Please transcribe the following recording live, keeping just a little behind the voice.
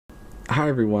Hi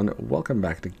everyone, welcome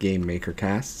back to Game Maker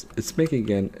Casts. It's Mick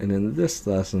again, and in this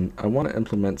lesson I want to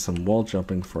implement some wall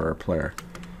jumping for our player.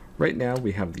 Right now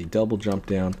we have the double jump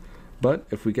down, but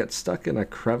if we get stuck in a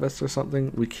crevice or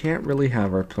something, we can't really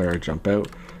have our player jump out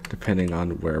depending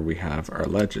on where we have our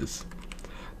ledges.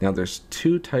 Now there's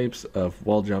two types of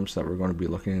wall jumps that we're going to be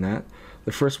looking at.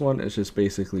 The first one is just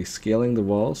basically scaling the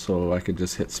wall, so I could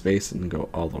just hit space and go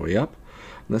all the way up.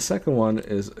 And the second one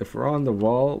is if we're on the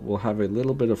wall, we'll have a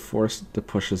little bit of force to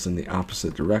push us in the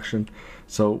opposite direction,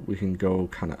 so we can go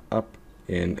kind of up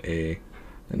in a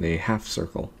half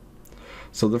circle.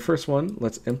 So the first one,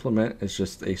 let's implement, is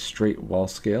just a straight wall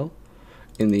scale.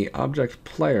 In the object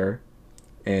player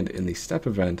and in the step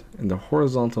event, in the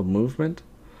horizontal movement,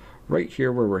 right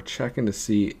here where we're checking to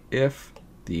see if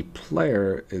the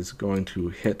player is going to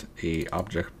hit a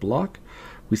object block,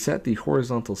 we set the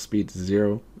horizontal speed to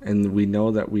 0, and we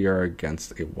know that we are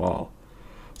against a wall.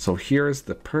 So here is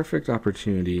the perfect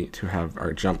opportunity to have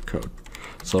our jump code.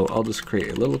 So I'll just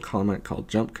create a little comment called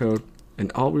jump code,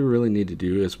 and all we really need to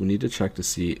do is we need to check to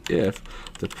see if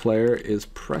the player is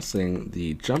pressing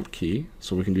the jump key.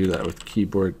 So we can do that with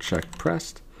keyboard check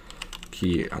pressed,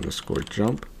 key underscore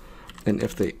jump. And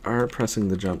if they are pressing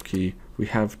the jump key, we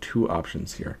have two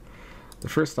options here. The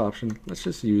first option, let's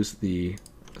just use the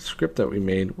script that we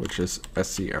made, which is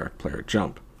scr player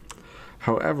jump.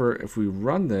 However, if we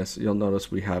run this, you'll notice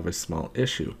we have a small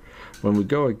issue. When we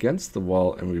go against the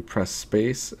wall and we press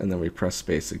space and then we press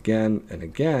space again and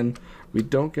again, we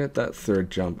don't get that third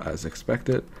jump as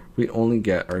expected. We only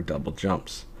get our double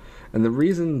jumps. And the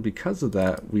reason because of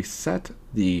that, we set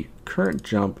the current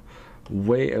jump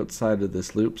way outside of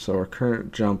this loop. So our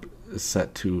current jump is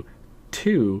set to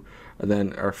 2, and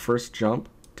then our first jump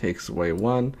takes away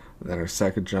 1, and then our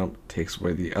second jump takes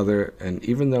away the other, and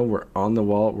even though we're on the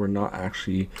wall, we're not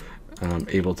actually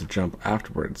able to jump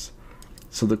afterwards.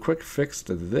 So the quick fix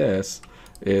to this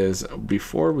is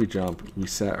before we jump, we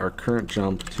set our current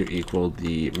jump to equal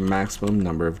the maximum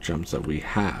number of jumps that we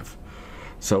have.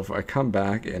 So if I come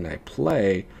back and I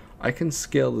play, I can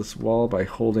scale this wall by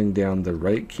holding down the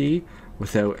right key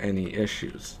without any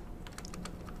issues.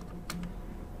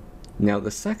 Now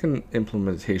the second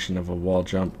implementation of a wall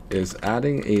jump is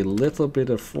adding a little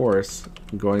bit of force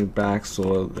going back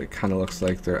so that it kind of looks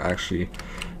like they're actually,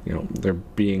 they're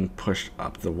being pushed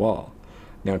up the wall.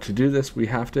 Now to do this, we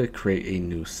have to create a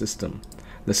new system.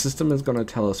 The system is going to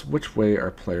tell us which way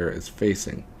our player is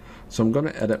facing. So I'm going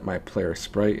to edit my player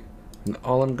sprite, and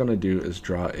all I'm going to do is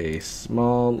draw a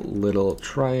small little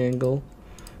triangle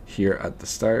here at the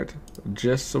start,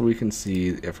 just so we can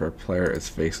see if our player is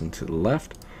facing to the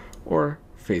left or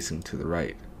facing to the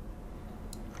right.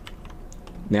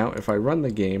 Now if I run the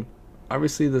game,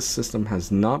 obviously this system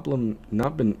has not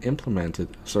been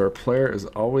implemented, so our player is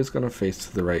always going to face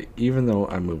to the right even though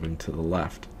I'm moving to the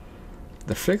left.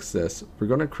 To fix this, we're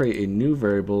going to create a new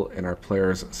variable in our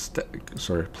player's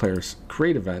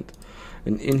create event,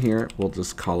 and in here we'll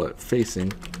just call it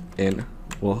facing, and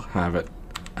we'll have it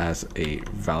as a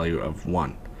value of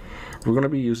 1. We're going to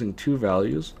be using two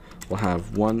values. We'll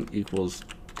have 1 equals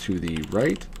to the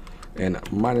right and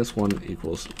 -1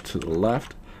 equals to the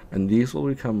left, and these will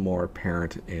become more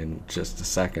apparent in just a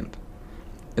second.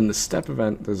 In the step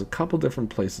event, there's a couple different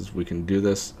places we can do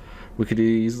this. We could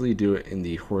easily do it in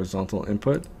the horizontal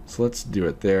input, so let's do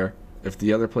it there. If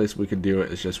the other place we could do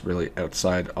it is just really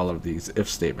outside all of these if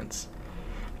statements.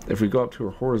 If we go up to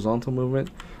a horizontal movement,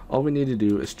 all we need to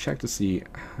do is check to see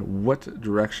what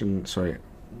direction,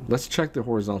 let's check the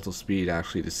horizontal speed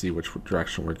actually to see which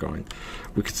direction we're going.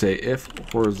 We could say if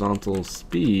horizontal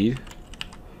speed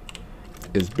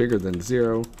is bigger than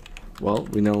 0, well,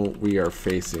 we know we are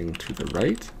facing to the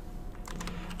right.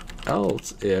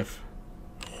 Else if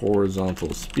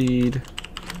horizontal speed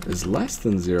is less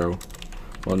than 0,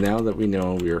 well, now that we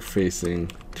know we are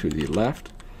facing to the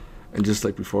left, and just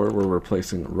like before, we're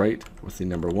replacing right with the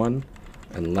number 1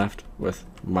 and left with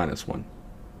 -1.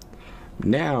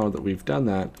 Now that we've done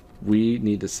that, we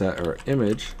need to set our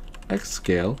image X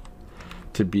scale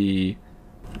to be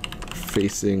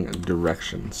facing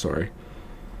direction,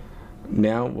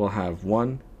 Now we'll have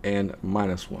 1 and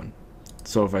 -1.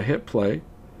 So if I hit play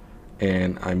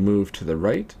and I move to the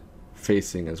right,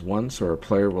 facing as 1, so our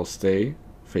player will stay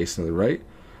facing the right.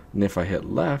 And if I hit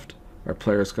left, our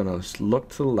player is going to look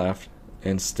to the left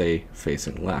and stay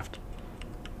facing left.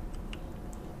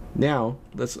 Now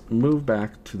let's move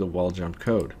back to the wall jump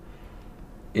code.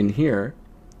 In here,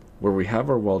 where we have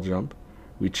our wall jump,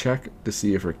 we check to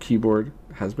see if our keyboard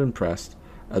has been pressed,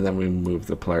 and then we move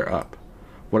the player up.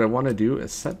 What I want to do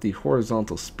is set the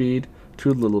horizontal speed to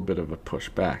a little bit of a push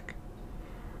back.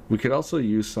 We could also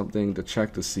use something to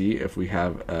check to see if we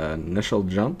have an initial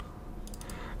jump.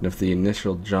 And if the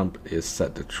initial jump is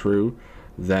set to true,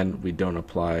 then we don't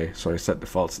apply, set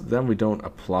defaults, then we don't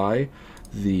apply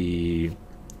the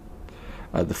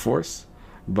force.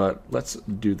 But let's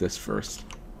do this first.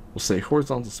 We'll say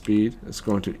horizontal speed is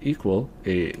going to equal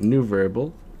a new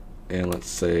variable, and let's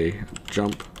say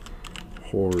jump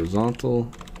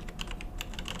horizontal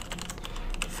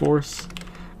force,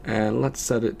 and let's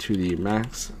set it to the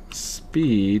max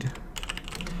speed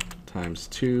times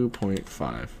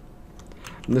 2.5.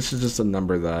 And this is just a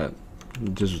number that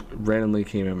just randomly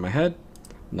came in my head,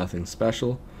 nothing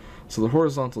special. So the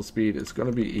horizontal speed is going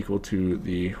to be equal to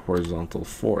the horizontal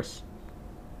force.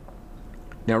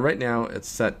 Now right now it's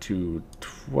set to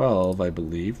 12, I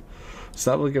believe,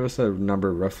 so that will give us a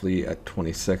number roughly at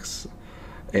 26,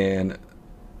 and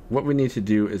what we need to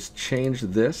do is change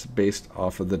this based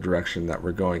off of the direction that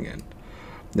we're going in.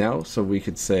 Now, so we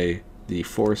could say the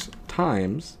force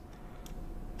times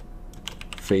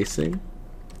facing,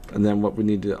 and then what we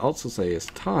need to also say is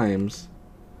times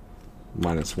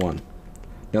 -1.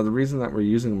 Now the reason that we're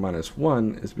using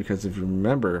 -1 is because if you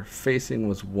remember, facing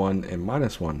was 1 and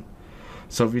 -1.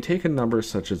 So if you take a number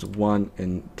such as 1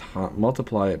 and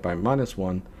multiply it by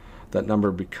 -1, that number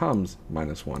becomes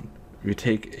 -1. If you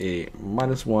take a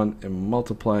 -1 and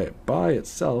multiply it by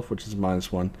itself, which is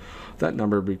 -1, that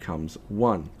number becomes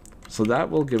 1. So that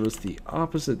will give us the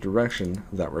opposite direction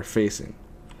that we're facing.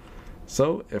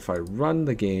 So if I run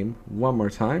the game one more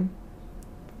time,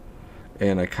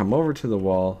 and I come over to the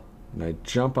wall, and I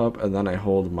jump up and then I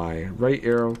hold my right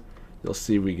arrow, you'll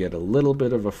see we get a little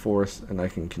bit of a force, and I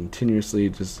can continuously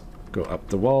just go up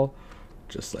the wall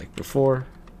just like before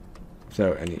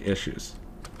without any issues.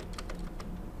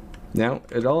 Now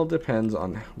it all depends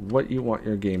on what you want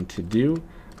your game to do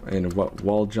and what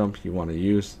wall jump you want to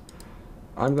use.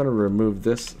 I'm going to remove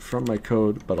this from my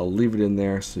code, but I'll leave it in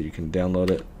there so you can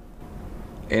download it.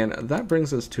 And that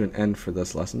brings us to an end for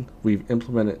this lesson. We've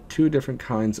implemented 2 different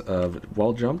kinds of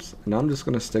wall jumps, and I'm just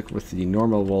going to stick with the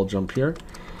normal wall jump here.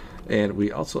 And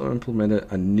we also implemented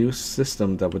a new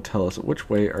system that would tell us which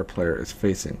way our player is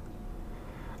facing.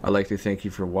 I'd like to thank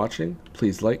you for watching.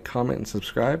 Please like, comment, and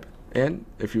subscribe. And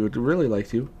if you would really like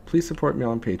to, please support me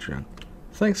on Patreon.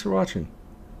 Thanks for watching.